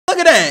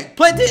at that.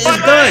 Plankton is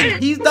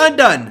done. He's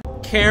done.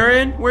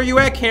 Karen, where you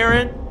at,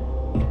 Karen?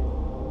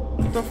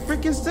 What the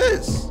frick is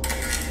this? All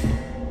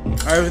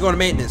right, we're going to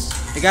maintenance.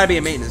 It gotta be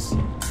a maintenance.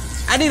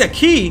 I need a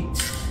key.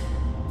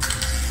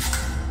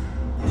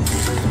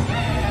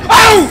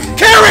 Oh,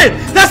 Karen!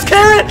 That's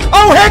Karen!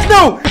 Oh, heck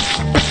no!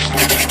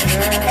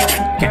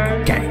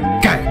 Gang.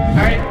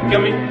 Alright,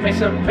 give me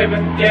some paper,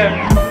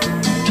 yeah.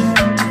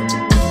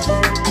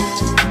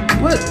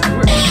 What?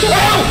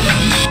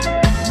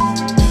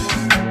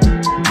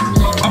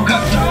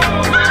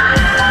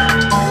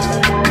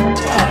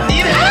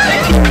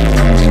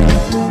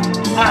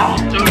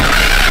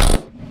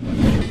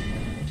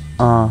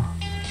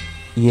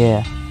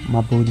 Yeah,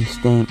 my booty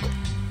stink.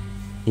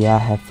 Yeah, I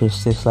had fish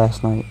sticks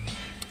last night.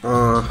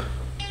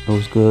 It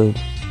was good.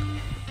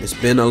 It's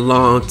been a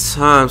long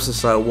time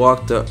since I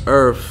walked the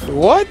earth.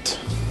 What?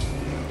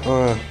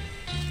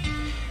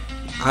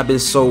 I've been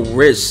so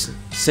rich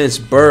since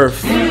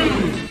birth.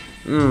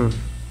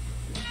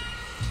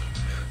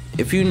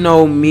 If you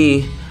know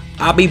me,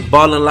 I be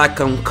ballin' like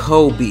I'm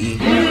Kobe.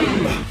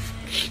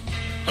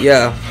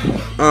 Yeah.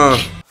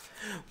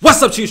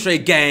 What's up,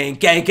 TrizzyTrade gang?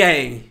 Gang,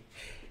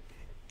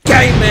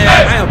 man.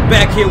 I am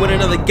back here with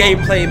another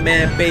gameplay,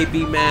 man,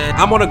 baby, man.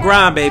 I'm on a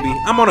grind, baby.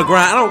 I'm on a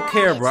grind. I don't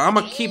care, bro. I'm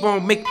gonna keep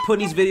on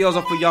putting these videos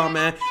up for y'all,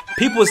 man.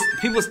 People's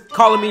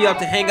calling me up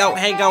to hang out.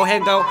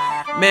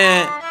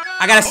 Man,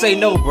 I gotta say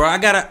no, bro. I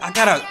gotta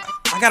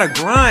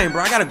grind,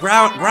 bro. I gotta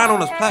grind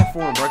on this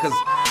platform, bro, because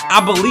I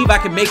believe I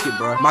can make it,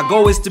 bro. My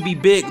goal is to be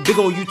big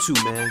on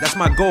YouTube, man. That's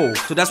my goal.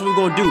 So that's what we're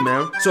gonna do,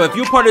 man. So if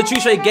you're part of the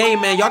TrizzyTrade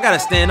game, man, y'all gotta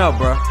stand up,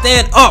 bro.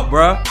 Stand up,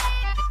 bro.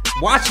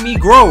 Watch me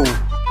grow.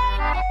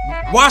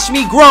 Watch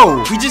me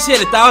grow. We just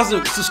hit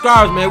 1,000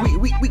 subscribers, man. We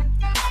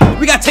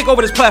gotta take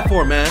over this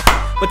platform, man.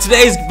 But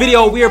today's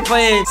video, we are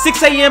playing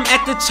 6 a.m.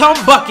 at the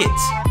Chumbucket.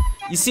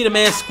 You see the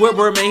man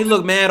Squidward, man. He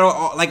look mad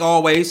like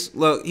always.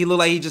 Look, he look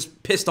like he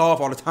just pissed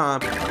off all the time.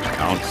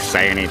 Don't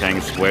say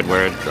anything,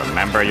 Squidward.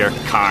 Remember your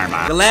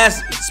karma. The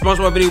last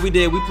SpongeBob video we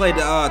did, we played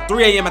 3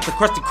 a.m. at the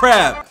Krusty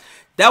Krab.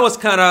 That was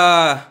kind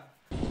of.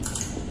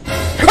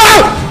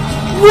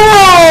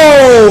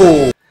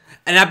 Whoa!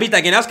 And I beat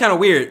that game. That was kind of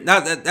weird.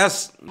 But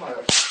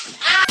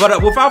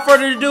without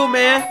further ado,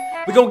 man,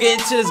 we're gonna get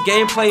into this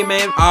gameplay,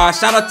 man.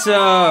 Shout out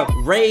to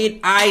Raid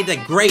I the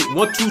Great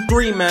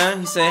 123, man.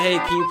 He said, "Hey,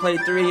 can you play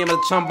 3 a.m. at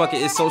the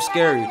Chumbucket? It's so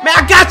scary." Man,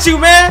 I got you,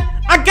 man.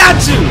 I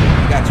got you.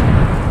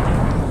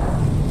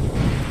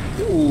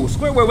 Ooh,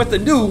 Squidward with the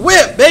new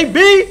whip,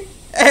 baby.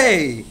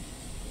 Hey,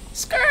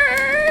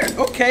 skirt.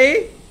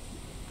 Okay.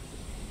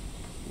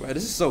 Wow,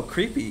 this is so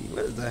creepy.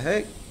 What the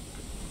heck?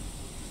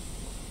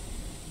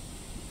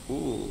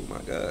 Oh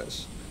my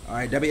gosh. All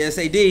right,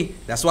 WSAD.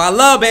 That's what I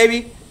love,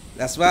 baby.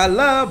 That's what I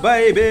love,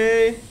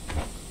 baby.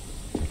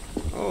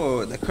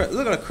 Oh, look at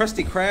the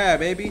Krusty Krab,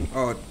 baby.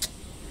 Oh,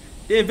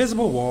 the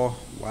invisible wall.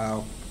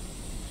 Wow.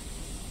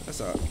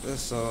 That's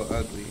so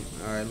ugly.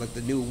 All right, look,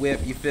 the new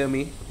whip. You feel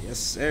me? Yes,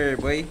 sir,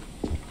 boy.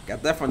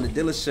 Got that from the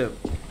dealership.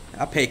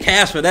 I pay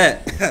cash for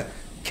that.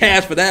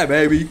 Cash for that,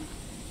 baby.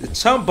 The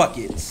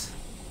Chumbuckets.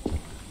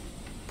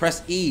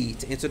 Press E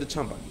to enter the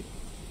Chumbucket.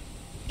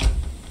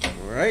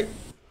 All right.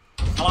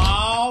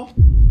 Hello?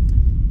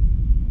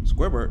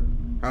 Squidward.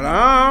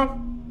 Hello?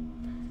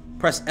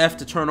 Press F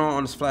to turn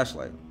on this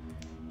flashlight.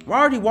 Why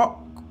are you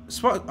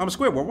I'm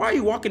Squidward. Why are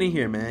you walking in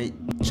here, man?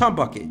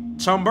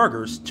 Chumbucket, Chum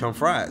burgers, Chum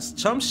fries,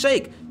 Chum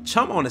shake,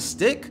 Chum on a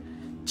stick,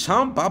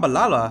 Chum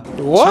babalala,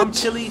 What? Chum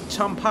chili,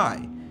 Chum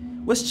pie.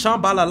 What's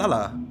Chum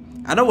balalala?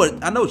 I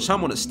know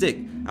Chum on a stick.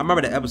 I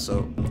remember the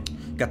episode.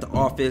 Got the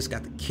office,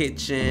 got the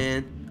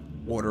kitchen.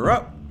 Order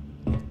up.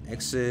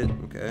 Exit.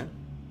 Okay.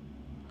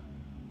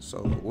 So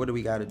what do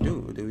we gotta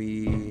do?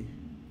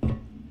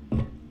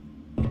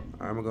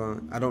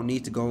 I don't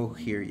need to go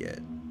here yet.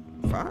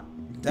 Fine.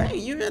 Dang,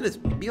 you had to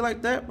be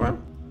like that, bro.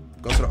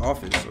 Go to the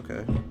office,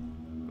 okay.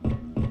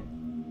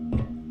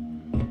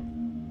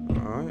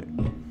 Alright.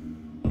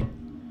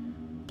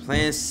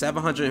 Plan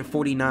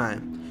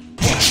 749.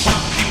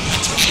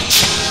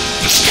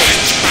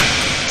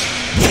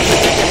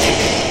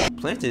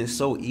 Plankton is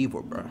so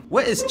evil, bro.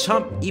 What is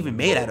Chum even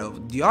made out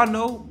of? Do y'all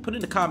know? Put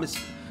in the comments.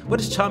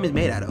 What is Chum is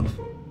made out of?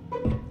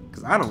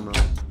 Cause I don't know.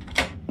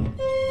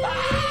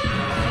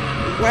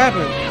 What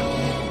happened?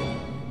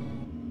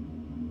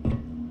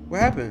 What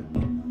happened?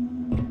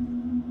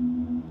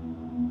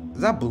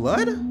 Is that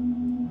blood?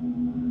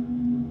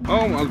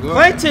 Oh my god.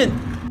 Plankton!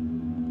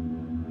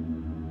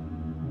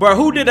 Bro,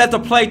 who did that to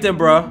Plankton,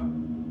 bro?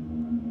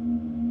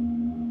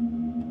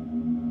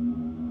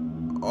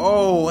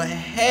 Oh,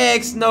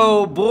 heck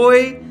no,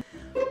 boy.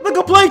 Look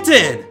at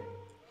Plankton.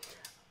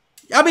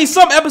 I mean,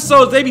 some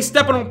episodes, they be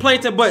stepping on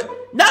Plankton, but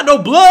not no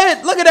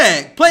blood. Look at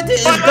that. Plankton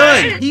is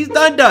done. He's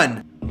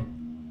done.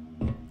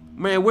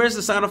 Man, where's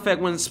the sound effect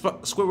when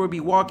Squidward be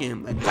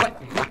walking? Like,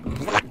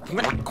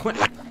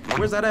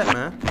 where's that at,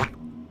 man?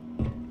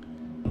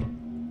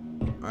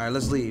 All right,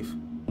 let's leave.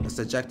 That's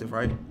the objective,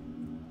 right?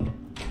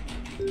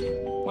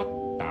 What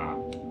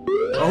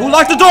the? Oh, who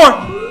locked the door?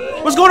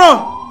 What's going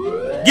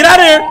on? Get out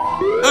of here.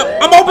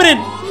 I'm opening.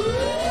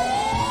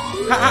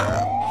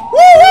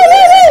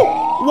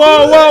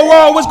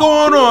 Whoa, what's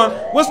going on?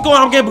 What's going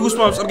on? I'm getting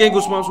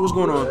goosebumps. What's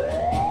going on?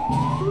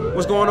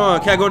 What's going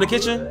on? Can I go in the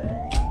kitchen?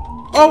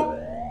 Oh!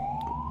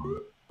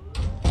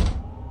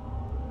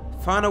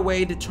 Find a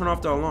way to turn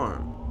off the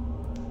alarm.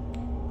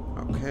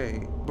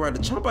 Okay. Bro,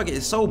 the chump bucket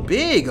is so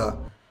big.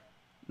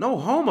 No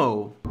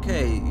homo.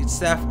 Okay, it's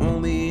staff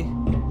only.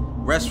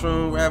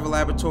 Restroom, we have a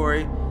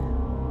laboratory.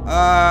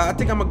 I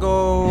think I'm gonna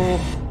go.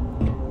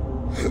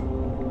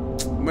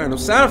 Man, no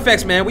sound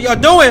effects, man. What y'all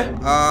doing?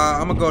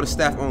 I'm gonna go to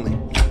staff only.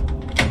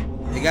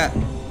 They got.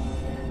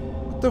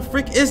 What the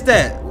freak is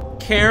that?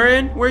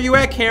 Karen? Where you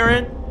at,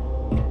 Karen?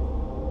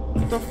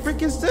 What the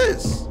freak is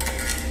this?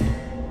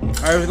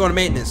 Alright, we're going to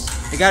maintenance.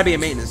 It gotta be a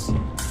maintenance.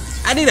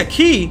 I need a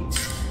key.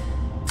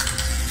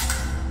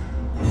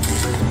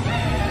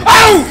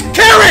 Oh!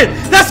 Karen!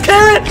 That's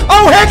Karen!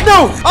 Oh, heck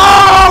no!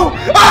 Oh!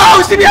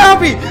 Oh, she be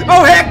happy!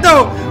 Oh, heck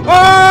no!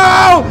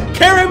 Oh!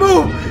 Karen,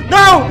 move!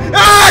 No!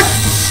 Ah!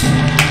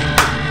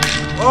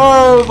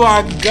 Oh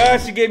my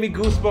gosh, she gave me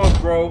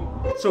goosebumps, bro.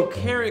 So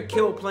Karen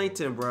killed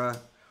Plankton, bro.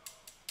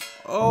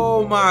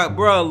 Oh my,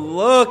 bro,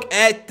 look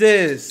at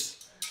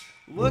this.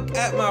 Look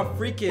at my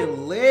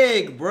freaking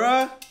leg,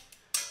 bro.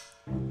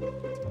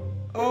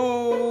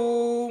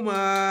 Oh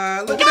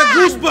my, look at the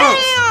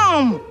goosebumps.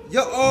 Damn.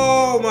 Yo,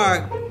 oh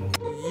my,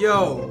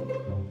 yo.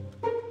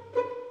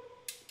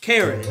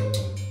 Karen,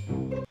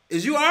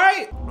 is you all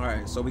right? All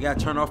right, so we gotta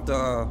turn off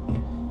the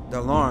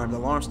alarm. The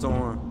alarm's still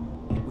on.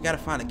 We gotta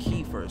find a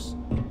key first.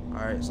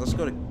 All right, so let's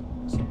go to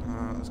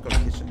the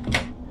kitchen.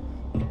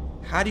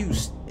 How do you?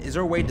 Is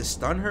there a way to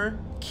stun her?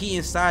 Key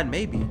inside,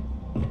 maybe.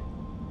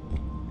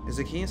 Is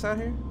the key inside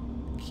here?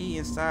 Key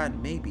inside,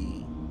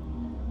 maybe.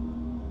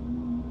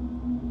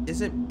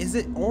 Is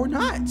it or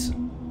not?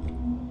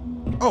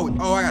 Oh,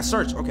 I got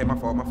searched. Okay, my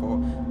fault.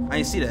 I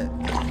didn't see that.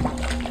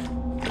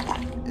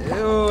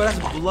 Ew, that's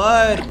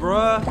blood,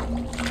 bruh.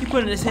 He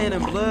putting his hand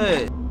in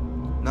blood.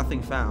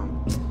 Nothing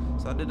found.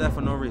 So I did that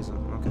for no reason.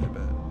 Okay,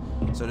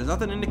 bad. So there's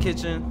nothing in the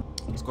kitchen.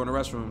 Let's go in the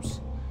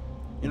restrooms.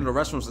 You know the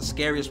restrooms the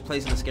scariest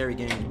place in the scary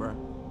games, bro.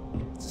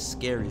 It's the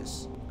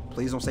scariest.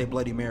 Please don't say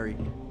Bloody Mary.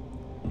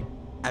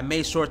 I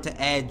made sure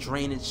to add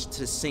drainage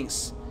to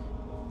sinks.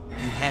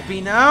 You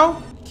happy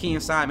now? Key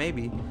inside,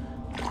 maybe.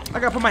 I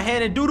gotta put my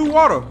hand in doo-doo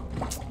water.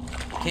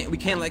 We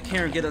can't let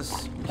Karen get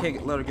us. We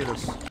can't let her get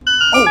us.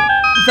 Oh,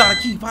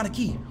 we found a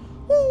key.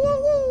 Woo,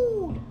 woo,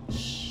 woo.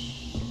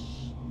 Shh.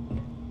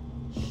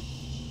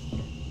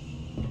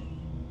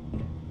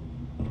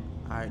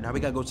 All right, now we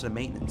gotta go to the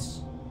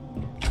maintenance.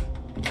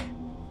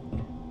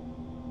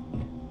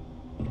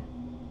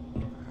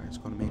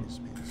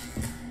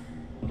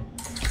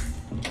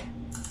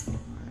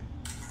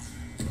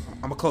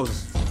 I'm gonna close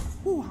this.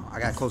 Whew, I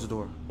gotta close the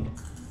door.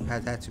 I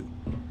had that too.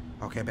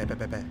 Okay, bet.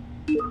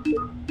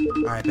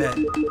 Alright, bet.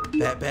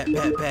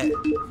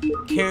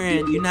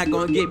 Karen, you're not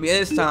gonna get me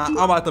this time.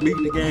 I'm about to beat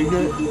the game.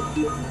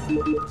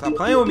 Stop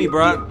playing with me,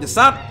 bro. Just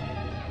stop.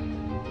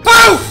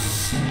 Boom!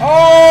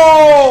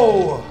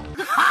 Oh!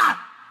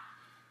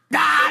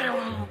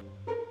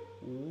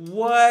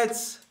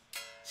 What?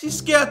 She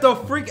scared the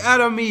freak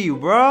out of me,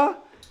 bro.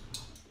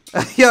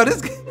 Yo,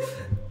 this.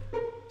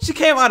 She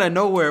came out of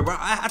nowhere, bro.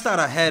 I thought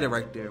I had it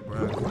right there,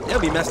 bro.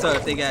 It'll be messed up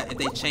if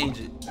they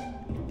change it.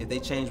 If they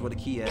change where the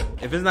key at.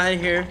 If it's not in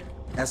here,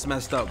 that's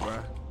messed up,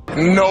 bro.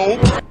 Nope.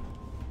 I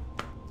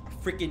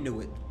freaking knew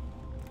it.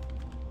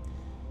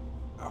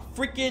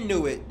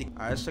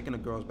 Alright, let's check in the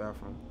girls'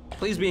 bathroom.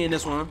 Please be in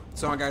this one,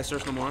 so I gotta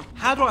search no more.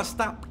 How do I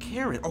stop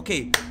Karen?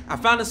 Okay, I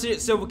found the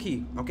silver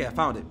key. Okay, I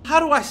found it.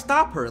 How do I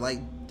stop her? Like,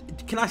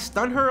 can I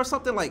stun her or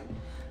something? Like,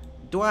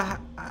 do I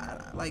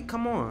like,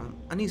 come on.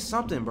 I need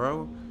something,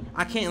 bro.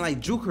 I can't like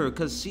juke her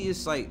because she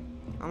is like,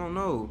 I don't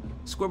know.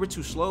 Squibber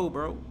too slow,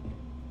 bro.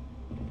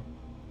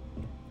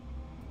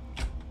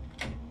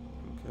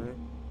 Okay.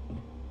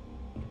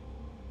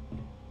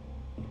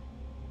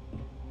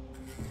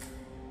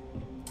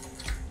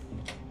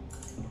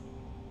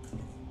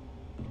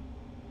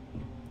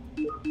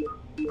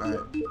 Alright.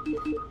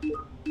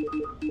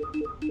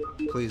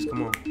 Please,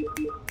 come on.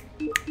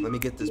 Let me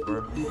get this,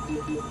 bro.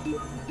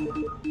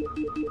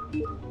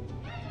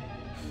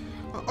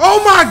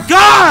 Oh my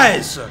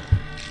gosh!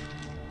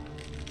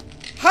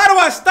 How do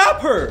I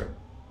stop her?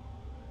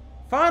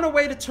 Find a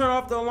way to turn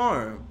off the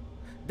alarm.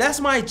 That's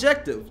my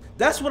objective.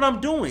 That's what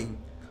I'm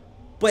doing.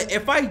 But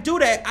if I do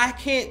that, I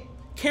can't.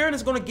 Karen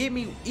is gonna get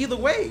me either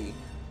way.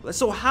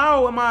 So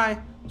how am I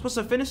supposed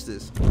to finish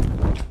this?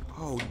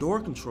 Oh, door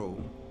control.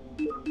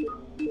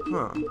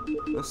 Huh.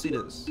 Let's see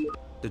this.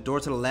 The door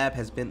to the lab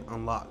has been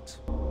unlocked.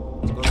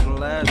 Let's go to the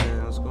lab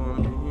then. Let's go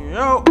in here.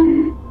 Yo!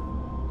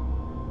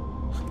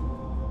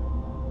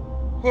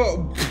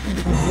 Oh,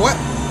 what?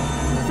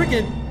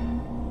 Freaking.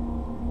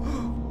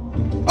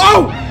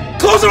 Oh!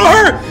 Close it on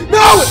her!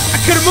 No! I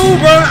couldn't move,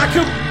 bro. I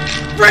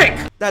couldn't. Frick!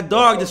 That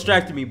dog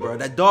distracted me, bro.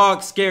 That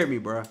dog scared me,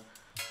 bro.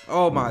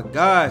 Oh my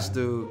gosh,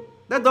 dude.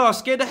 That dog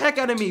scared the heck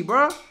out of me,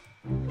 bro.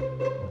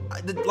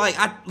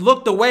 I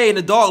looked away and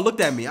the dog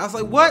looked at me. I was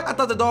like, what? I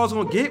thought the dog was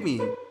gonna get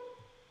me.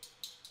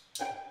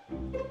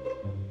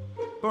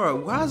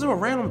 Bro, why is there a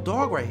random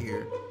dog right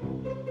here?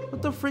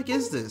 What the freak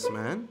is this,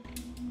 man?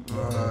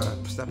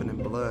 Stepping in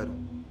blood.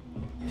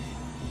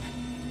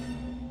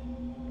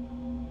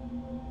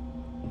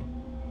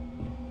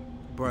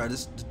 Bro,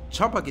 this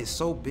Chumbucket is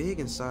so big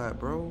inside,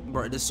 bro.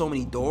 Bro, there's so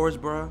many doors,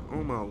 bro.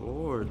 Oh my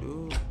lord,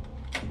 dude.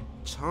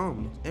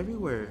 Chum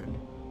everywhere.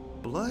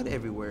 Blood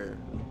everywhere.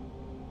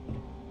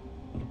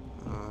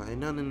 Ain't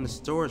nothing in the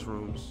storage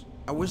rooms.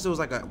 I wish there was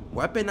like a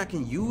weapon I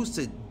can use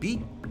to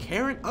beat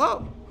Karen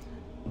up.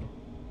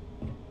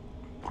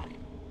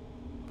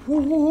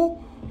 Who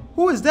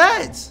is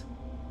that?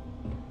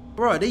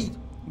 Bro,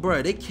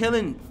 they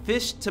killing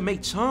fish to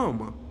make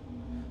chum.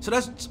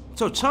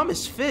 So chum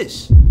is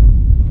fish.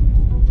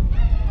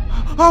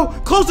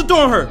 Oh, close the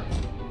door on her.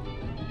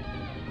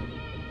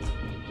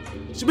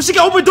 But she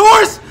can open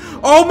doors?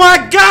 Oh my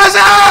gosh!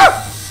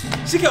 Ah!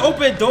 She can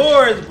open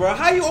doors, bro.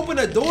 How you open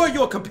a door?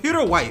 You're a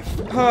computer wife.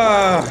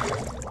 Bro,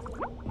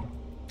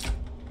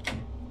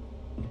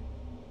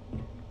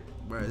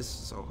 this is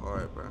so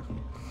hard, bro.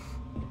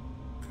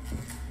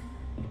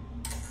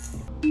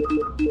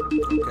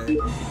 Okay.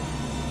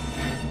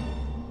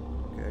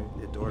 Okay,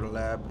 the door to the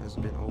lab has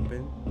been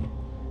opened.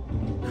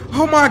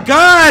 Oh my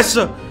gosh!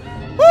 Woo!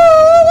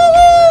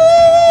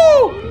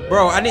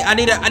 Bro, I need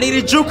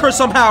to juke her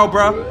somehow,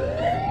 bro.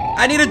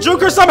 I need to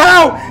juke her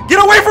somehow.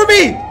 Get away from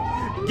me!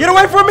 Get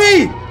away from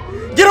me!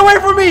 Get away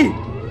from me!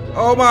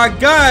 Oh my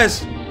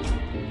gosh!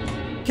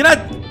 Can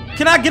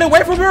I get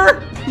away from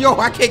her? Yo,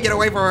 I can't get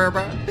away from her,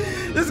 bro.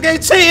 This game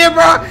cheating,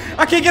 bro.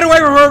 I can't get away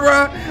from her,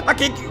 bro. I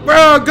can't,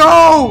 bro.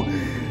 Go!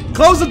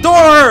 Close the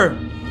door!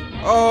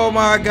 Oh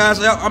my gosh!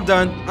 I'm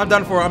done. I'm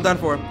done for. I'm done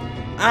for.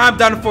 I'm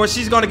done for.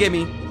 She's gonna get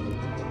me.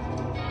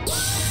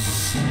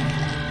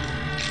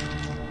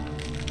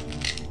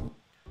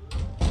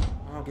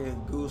 I'm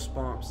getting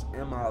goosebumps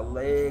in my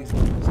legs.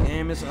 This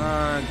game is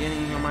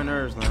getting on my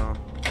nerves now.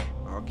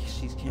 Okay,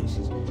 she's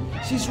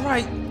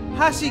right.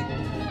 How she?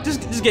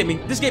 Just get me.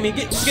 Just get me.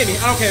 Just get me.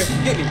 I don't care.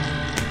 Get me.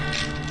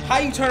 How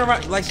you turn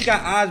around? Like she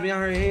got eyes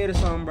behind her head or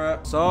something, bro.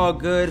 It's all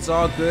good. It's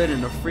all good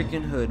in the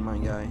freaking hood, my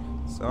guy.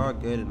 It's all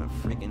good in the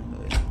freaking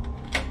hood.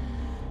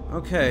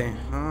 Okay.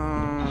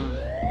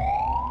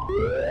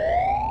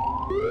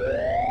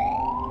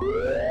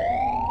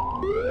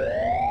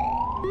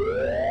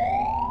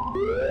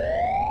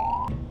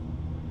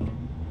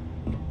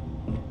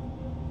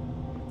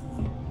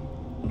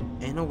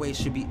 Ain't no way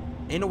she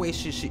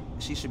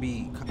should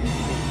be.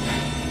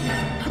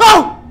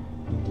 Oh!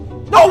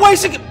 No way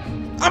she can.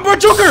 I'm a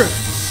joker.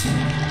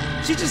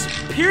 She just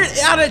appeared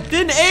out of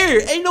thin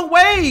air. Ain't no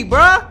way,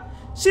 bruh.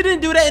 She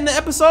didn't do that in the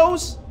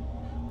episodes.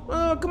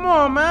 Come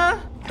on,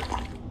 man.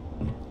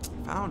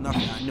 Found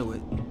nothing. I knew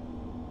it.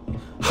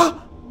 Huh?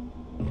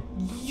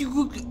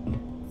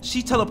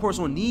 She teleports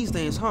on these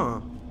things,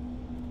 huh?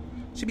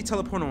 She be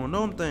teleporting on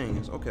them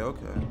things. Okay,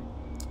 okay.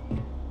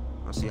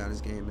 I'll see how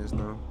this game is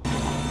now.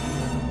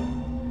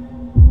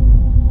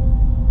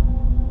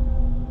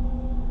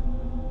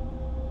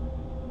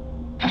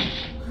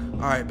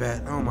 Alright,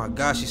 bet. Oh my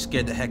gosh, she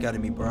scared the heck out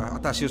of me, bro. I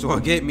thought she was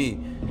gonna get me.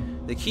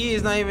 The key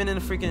is not even in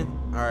the freaking.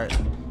 Alright.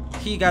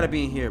 Key gotta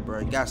be in here, bro.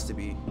 It gots to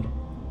be.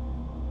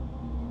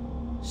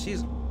 She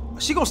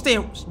gonna stay,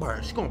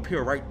 bro. She gonna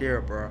appear right there,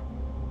 bro.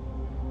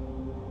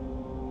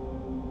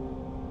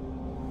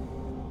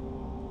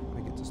 Let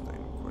me get this thing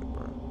real quick,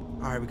 bro.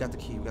 Alright, we got the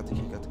key. We got the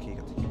key. Got the key.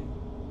 Got the key.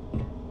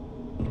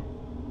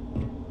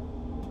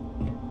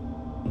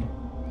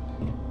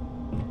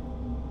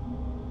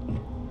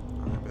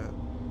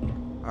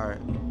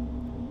 Alright.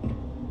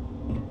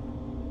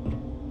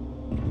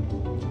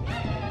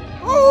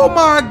 Oh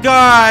my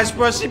gosh,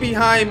 bro. She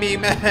behind me,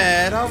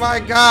 man. Oh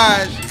my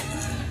gosh.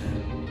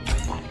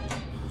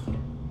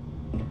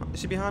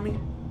 Is she behind me?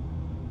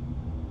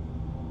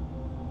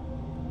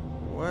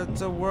 What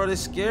the world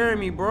is scaring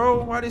me,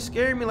 bro? Why they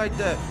scaring me like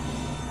that?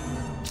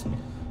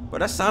 But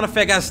that sound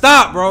effect gotta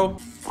stop, bro.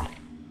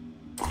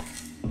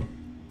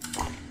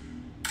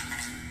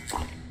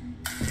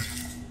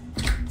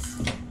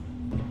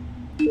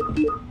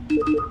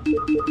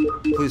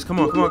 Please, come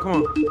on, come on, come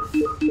on. Come on,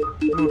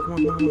 come on, come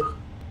on, come on.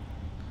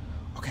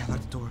 Okay, I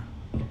locked the door.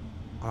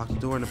 I locked the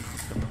door in the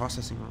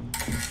processing room.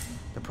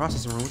 The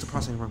processing room? What's the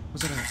processing room?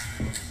 What's it at?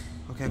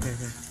 Okay, okay,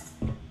 okay.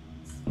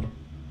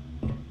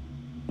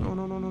 No,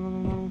 no, no, no, no, no,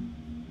 no.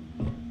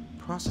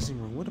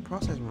 Processing room. What the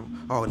processing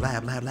room? Oh,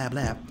 lab.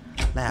 Laboratory.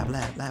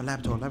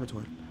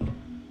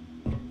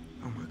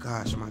 Oh my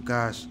gosh, my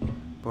gosh.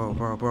 Bro.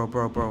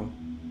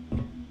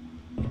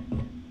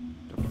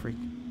 The freak.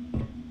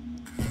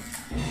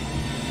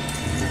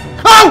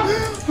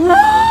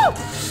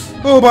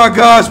 Oh my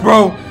gosh,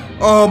 bro.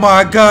 Oh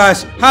my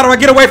gosh. How do I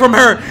get away from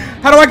her?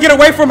 How do I get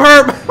away from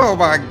her? Oh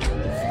my.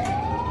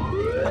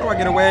 How do I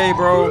get away,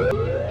 bro?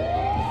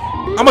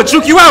 I'm gonna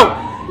juke you out.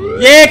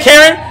 Yeah,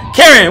 Karen.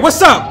 Karen,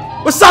 what's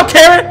up? What's up,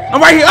 Karen?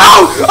 I'm right here.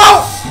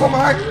 Oh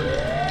my.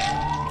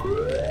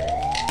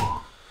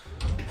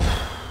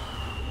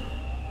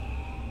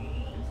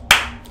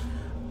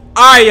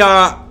 Alright,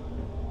 y'all.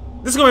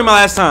 This is gonna be my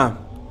last time.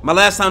 My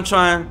last time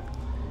trying.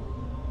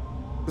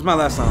 This is my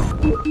last time.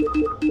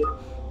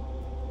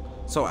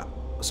 So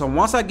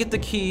once I get the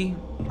key,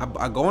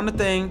 I go in the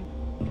thing,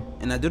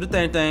 and I do the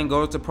thing,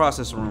 go to the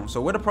process room.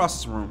 So where the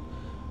process room?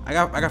 I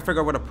got to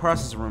figure out where the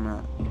process room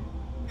at.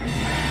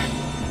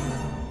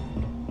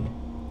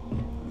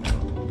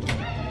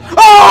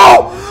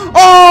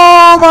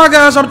 Oh my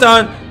gosh, I'm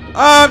done.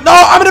 No,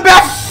 I'm in the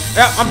back.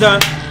 Yeah, I'm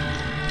done.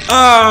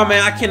 Oh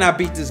man, I cannot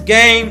beat this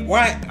game.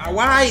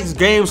 Why is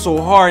game so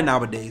hard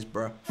nowadays,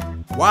 bro?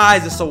 Why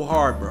is it so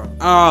hard, bro?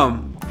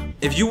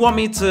 If you want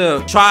me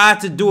to try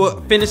to do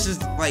it, finish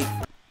this, like,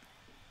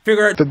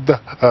 figure it.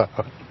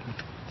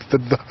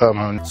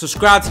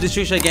 Subscribe to the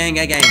TrizzyTrE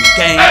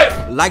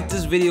gang. Like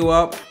this video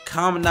up.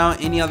 Comment down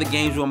any other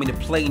games you want me to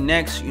play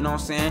next. You know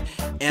what I'm saying?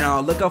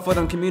 And look out for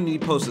them community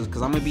posters,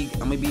 cause I'm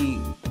gonna be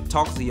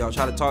talking to y'all,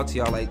 try to talk to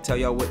y'all, like tell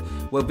y'all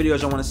what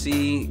videos y'all want to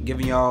see,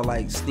 giving y'all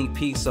like sneak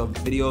peeks of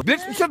videos.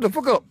 Bitch, shut the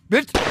fuck up,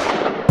 bitch.